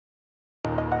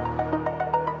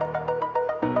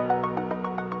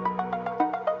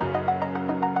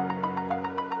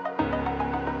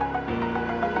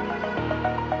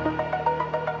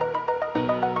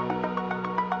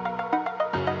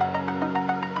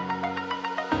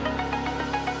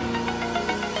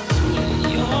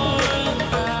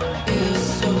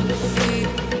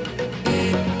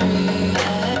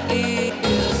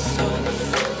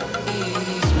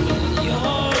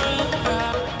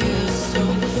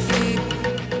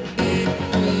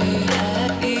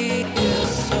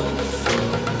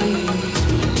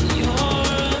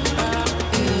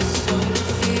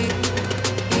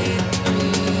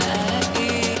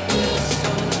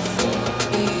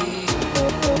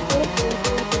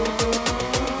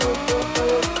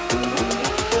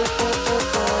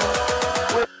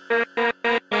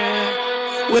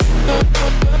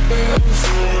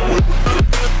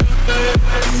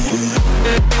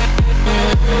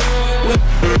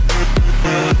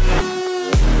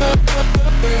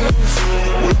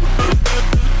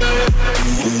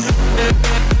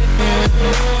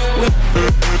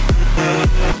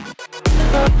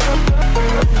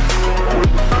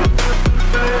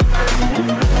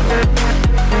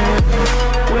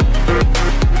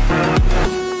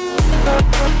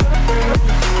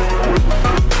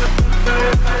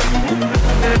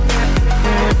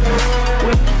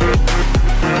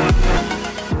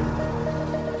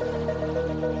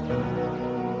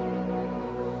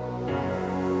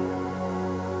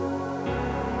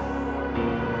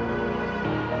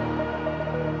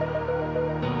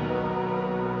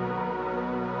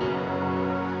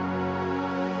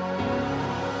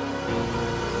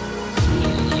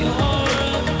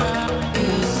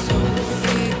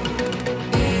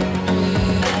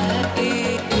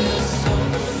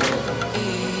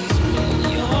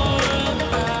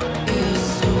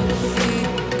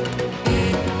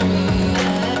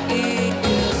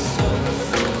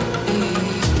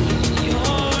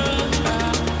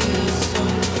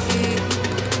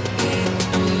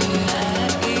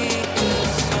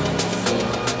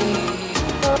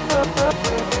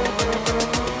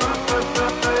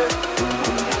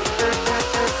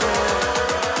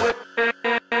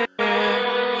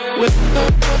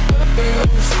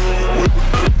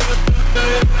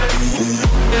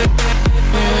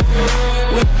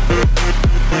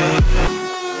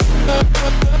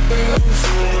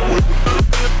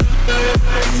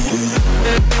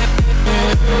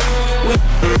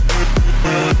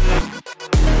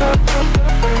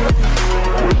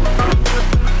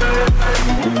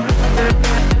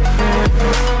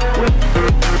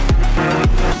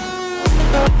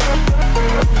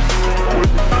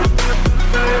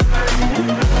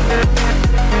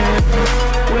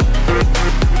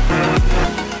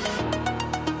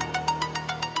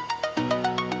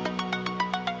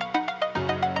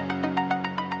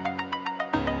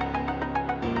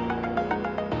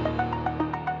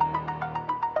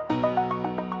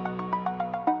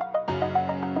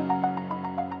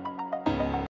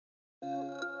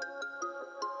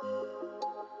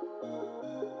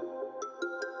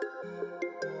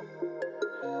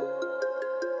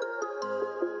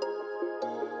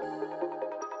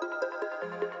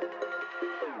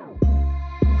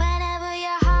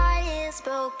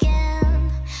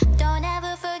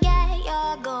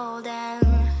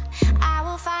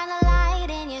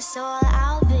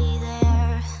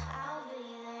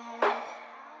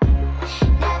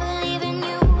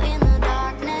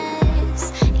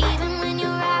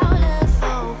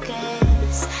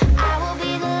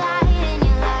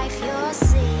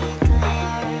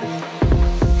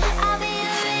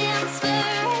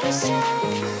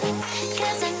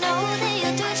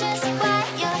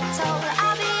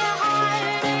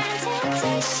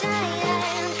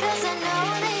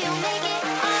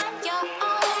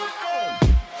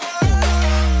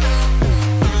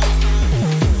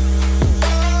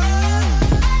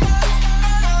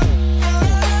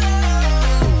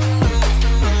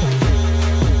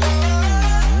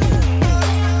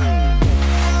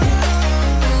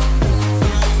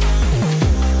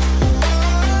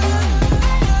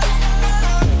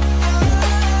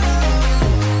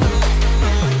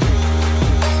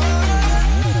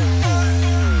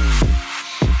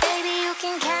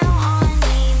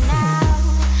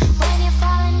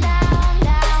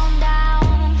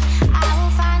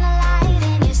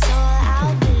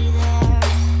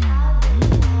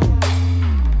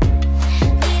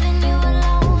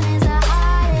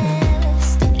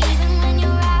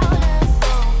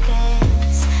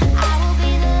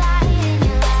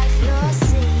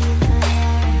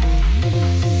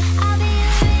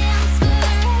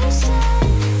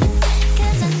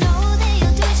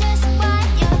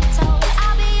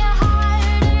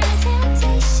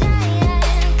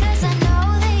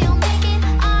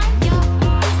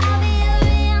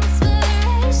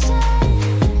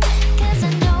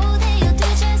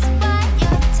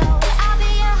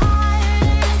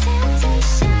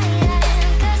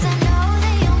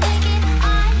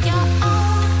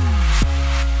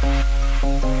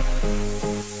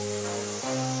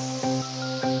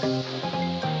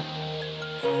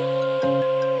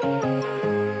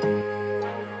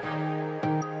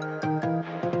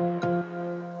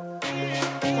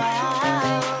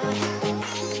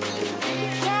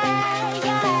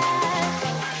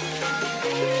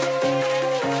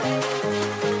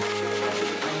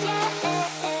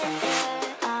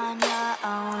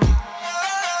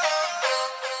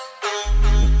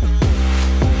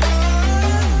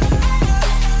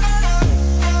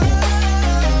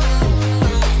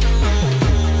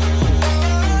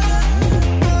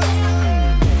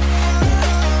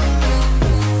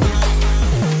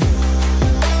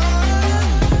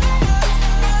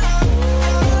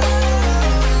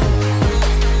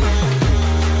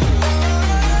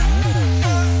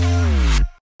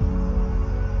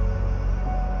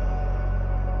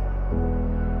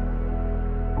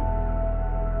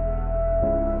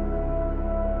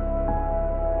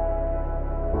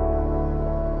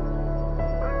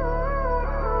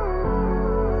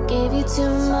Gave you too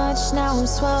much, now I'm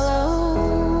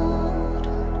swallowed.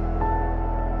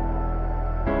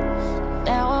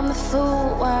 Now I'm the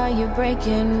fool while you're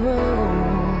breaking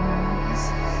rules.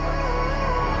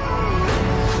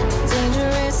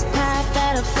 Dangerous path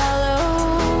that I follow.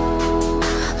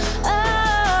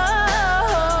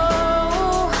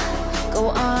 Oh, go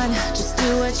on, just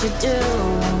do what you do.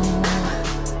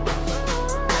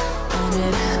 And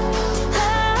it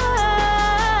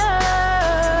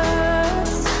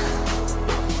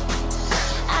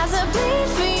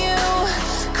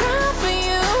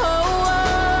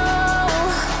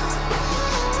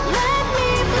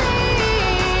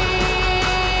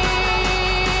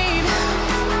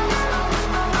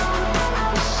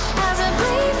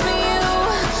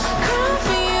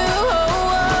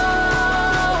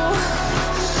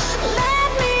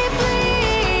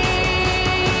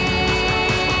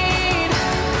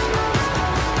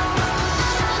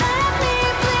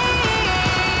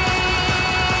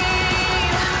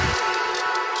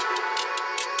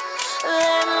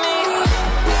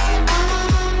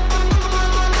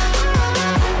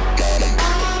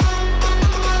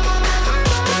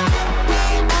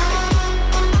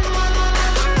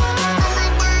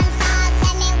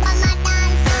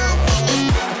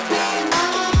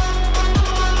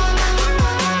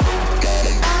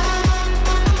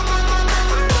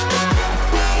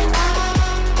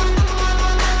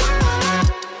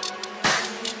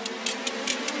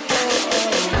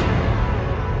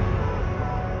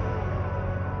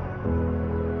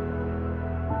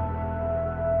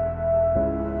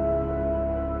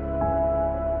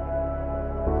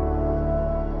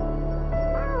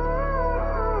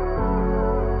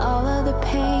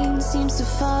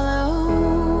follow,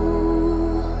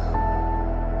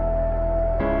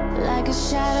 like a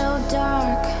shadow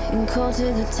dark and cold to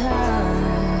the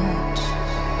touch.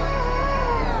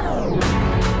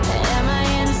 Am I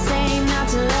insane not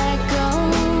to let go?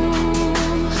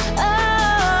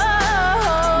 Oh,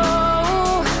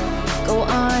 go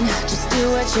on, just do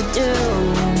what you do.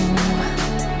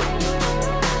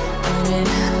 And it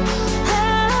hurts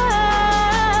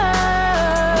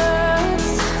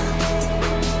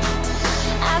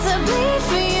as I bleed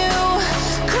for you,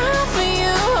 cry for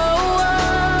you.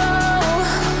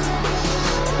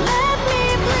 Let me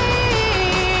bleed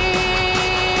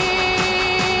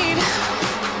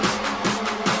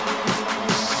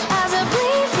as I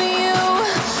bleed for you,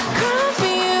 cry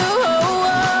for you.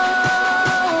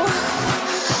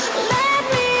 Let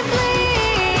me bleed.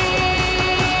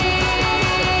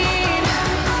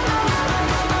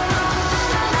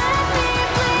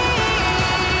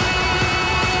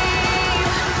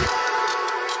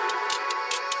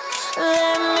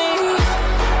 Let me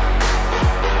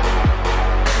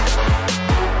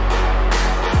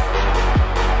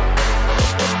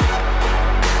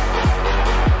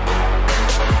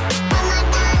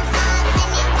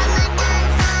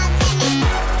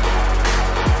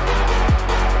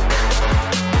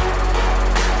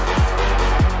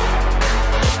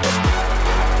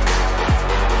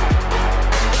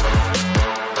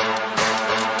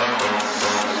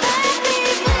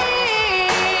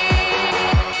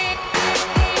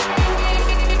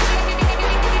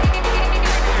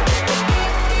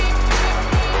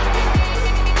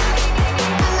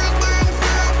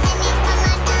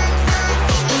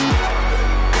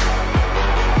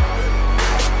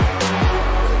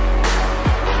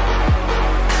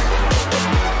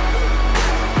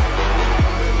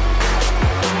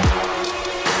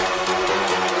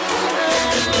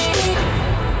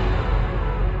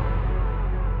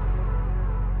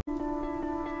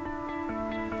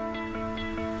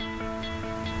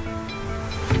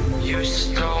You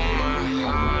stole my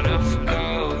heart of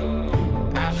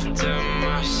gold after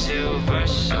my silver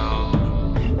soul.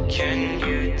 Can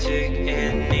you dig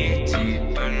any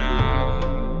deeper now?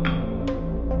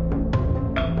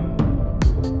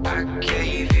 I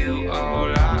gave you all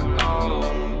I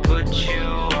own, put you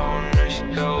on this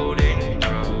golden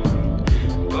throne,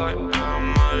 but I'm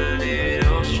a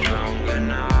little stronger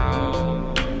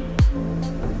now.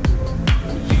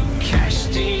 You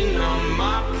cashed in on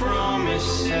my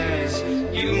promises.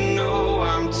 You know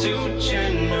I'm too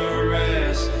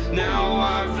generous. Now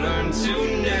I've learned to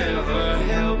never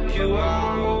help you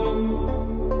out.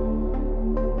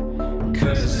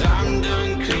 'Cause I'm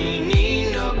done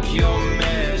cleaning up your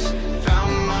mess.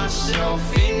 Found myself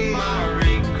in my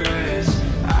regrets.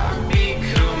 I've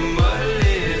become a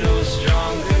little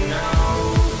stronger now.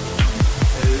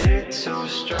 A little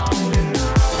stronger now.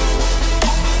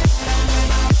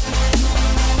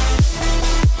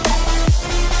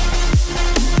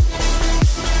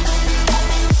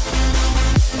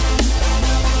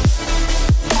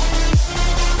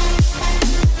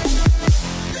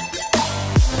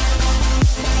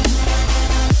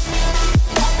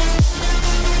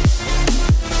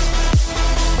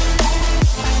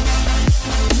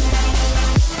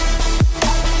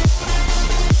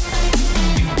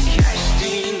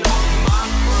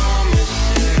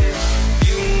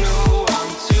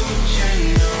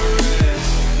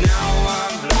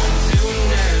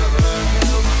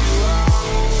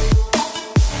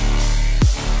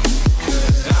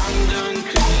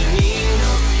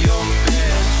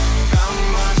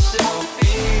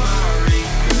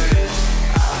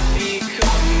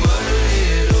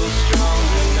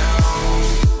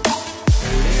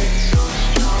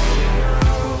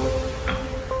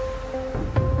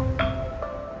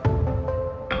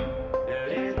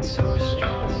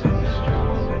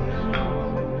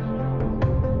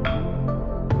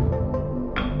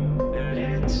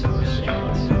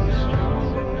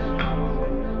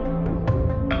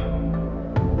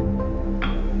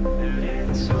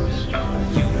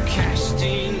 You cashed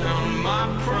in on my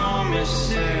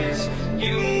promises.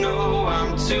 You know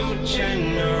I'm too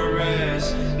generous.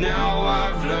 Now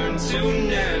I've learned to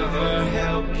never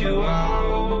help you out.